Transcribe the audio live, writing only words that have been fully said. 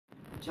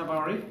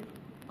Java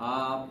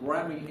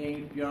programming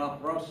in your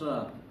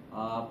browser,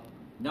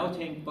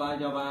 noting by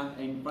Java,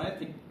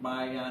 implemented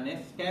by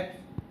Netscape,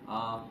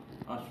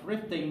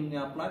 scripting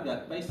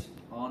plugin based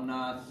on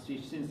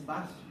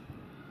syntax,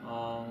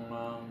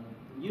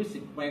 used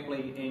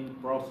quickly in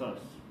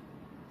browsers.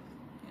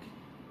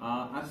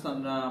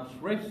 Action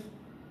scripts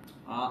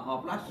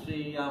or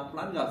flashy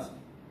plugins.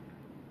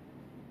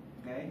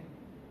 Okay.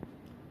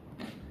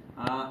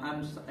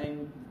 And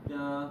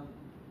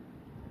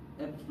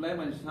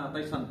implementation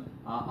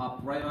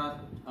of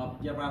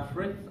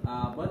JavaScript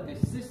will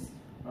exist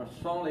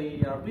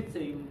strongly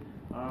within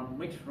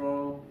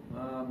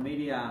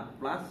media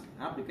plus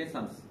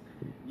applications.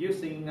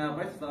 Using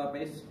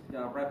vector-based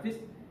graphics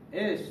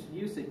is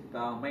used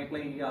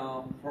mainly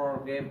for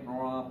game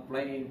or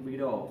playing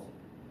videos.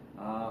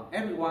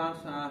 Everyone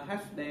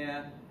has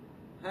their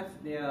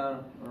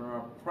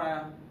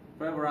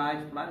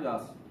favorite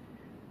plugins.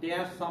 There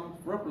are some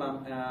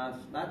problems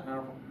that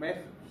are best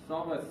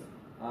solved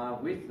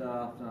with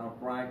the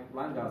right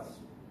plugins.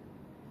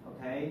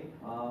 Okay,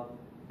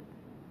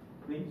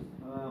 Kính,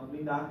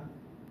 đang.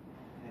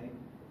 Okay.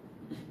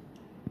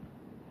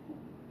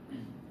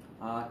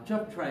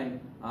 Job train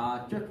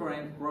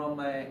from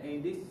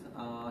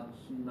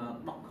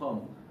index.com.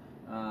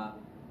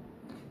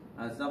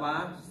 Java,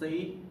 C,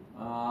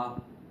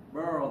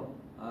 Perl,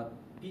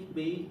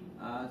 PHP,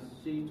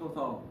 C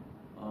total,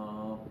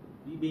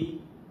 VB,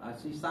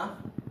 C sharp,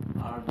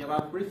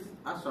 JavaScript,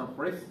 Action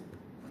Script.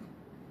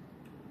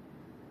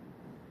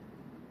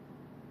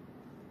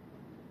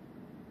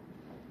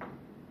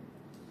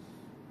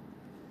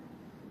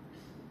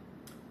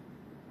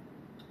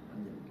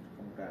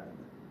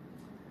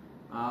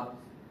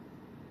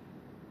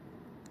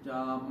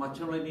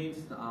 Material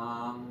needs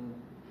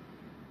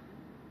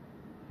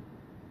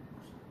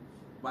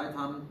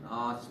Python,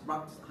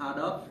 Spark,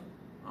 Hadoop,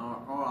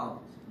 or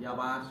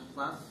Java,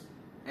 SAS,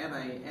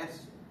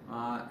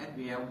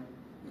 SQL,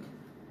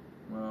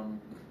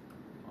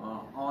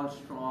 all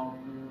strong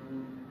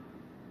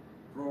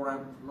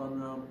program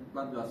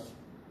languages.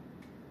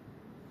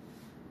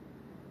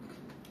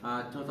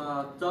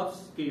 Total job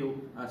skill,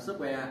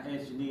 software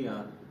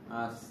engineer,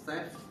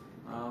 SET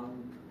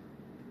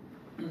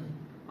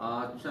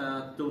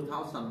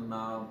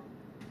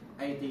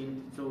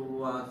 2018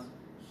 to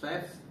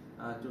SET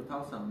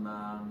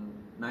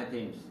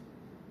 2019.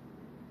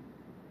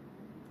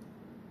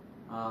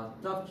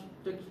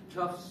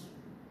 Jobs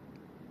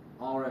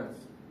orange.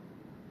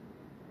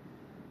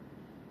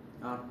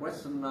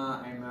 Question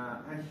and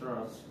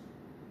answers.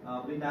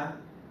 Linda.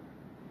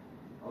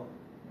 Oh,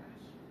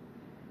 yes.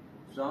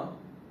 John.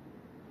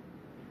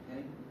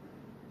 Okay.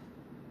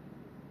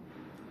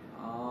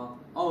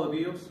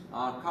 Overviews.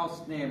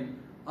 Course name.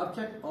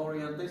 Object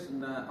oriented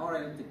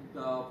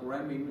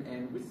programming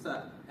and with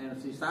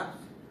and C#.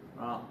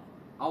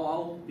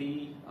 OOP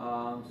C#.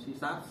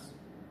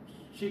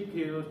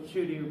 Schedule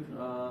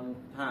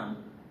time.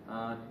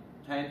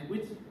 10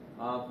 with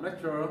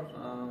lecture.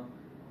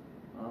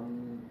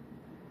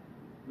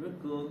 Nguyễn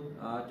Cương,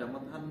 Trần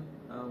Văn Thanh,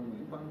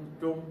 Nguyễn Văn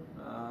Trung,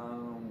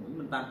 Nguyễn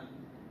Minh Tăng.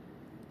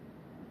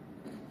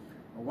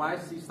 Why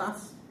C#?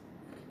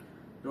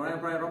 Your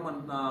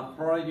environment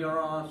for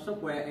your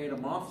software is the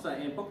most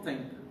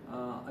important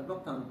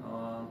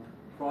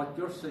for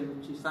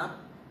using C#.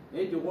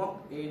 If you work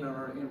in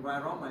an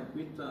environment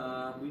with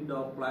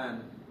Windows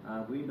Plan,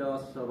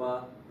 Windows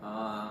Server,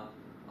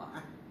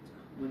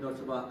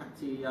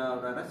 Active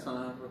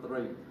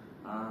Directory,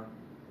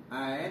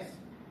 IIS,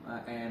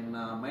 and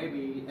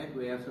maybe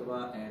SQL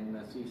Server and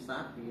C#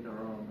 either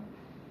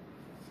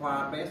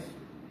file-based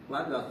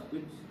plugins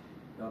with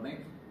your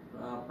next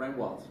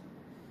framework.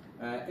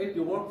 If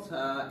you work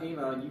in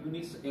a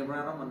Unix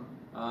environment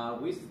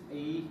with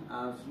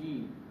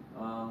ERG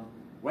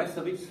web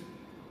service,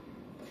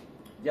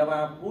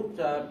 Java would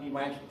be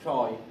my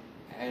choice.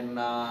 And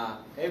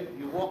if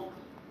you work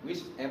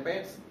with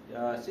embedded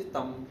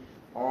system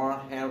or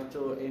have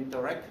to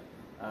interact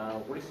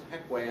with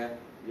hardware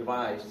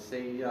device,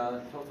 say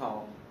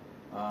total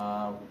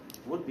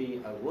would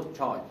be a good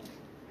choice.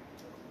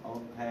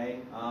 Okay,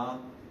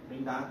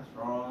 Linda,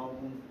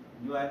 from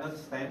you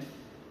understand?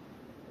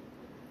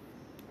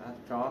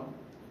 John,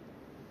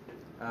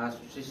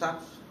 C#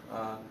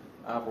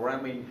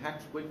 programming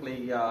has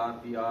quickly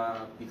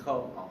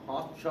become a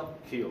hot shot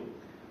kill.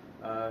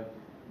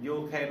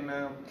 You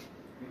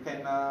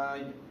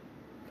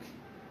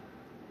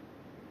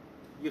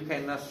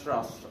can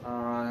search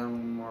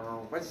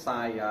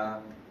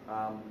website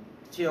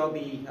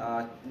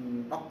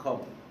tob.com.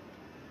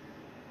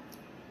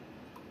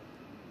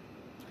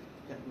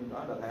 Chắc mình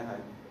nói được hay.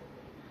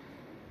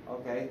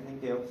 Okay,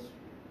 thank you.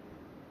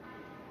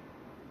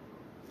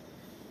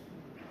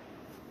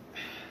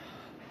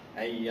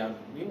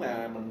 Nếu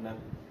mà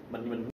mình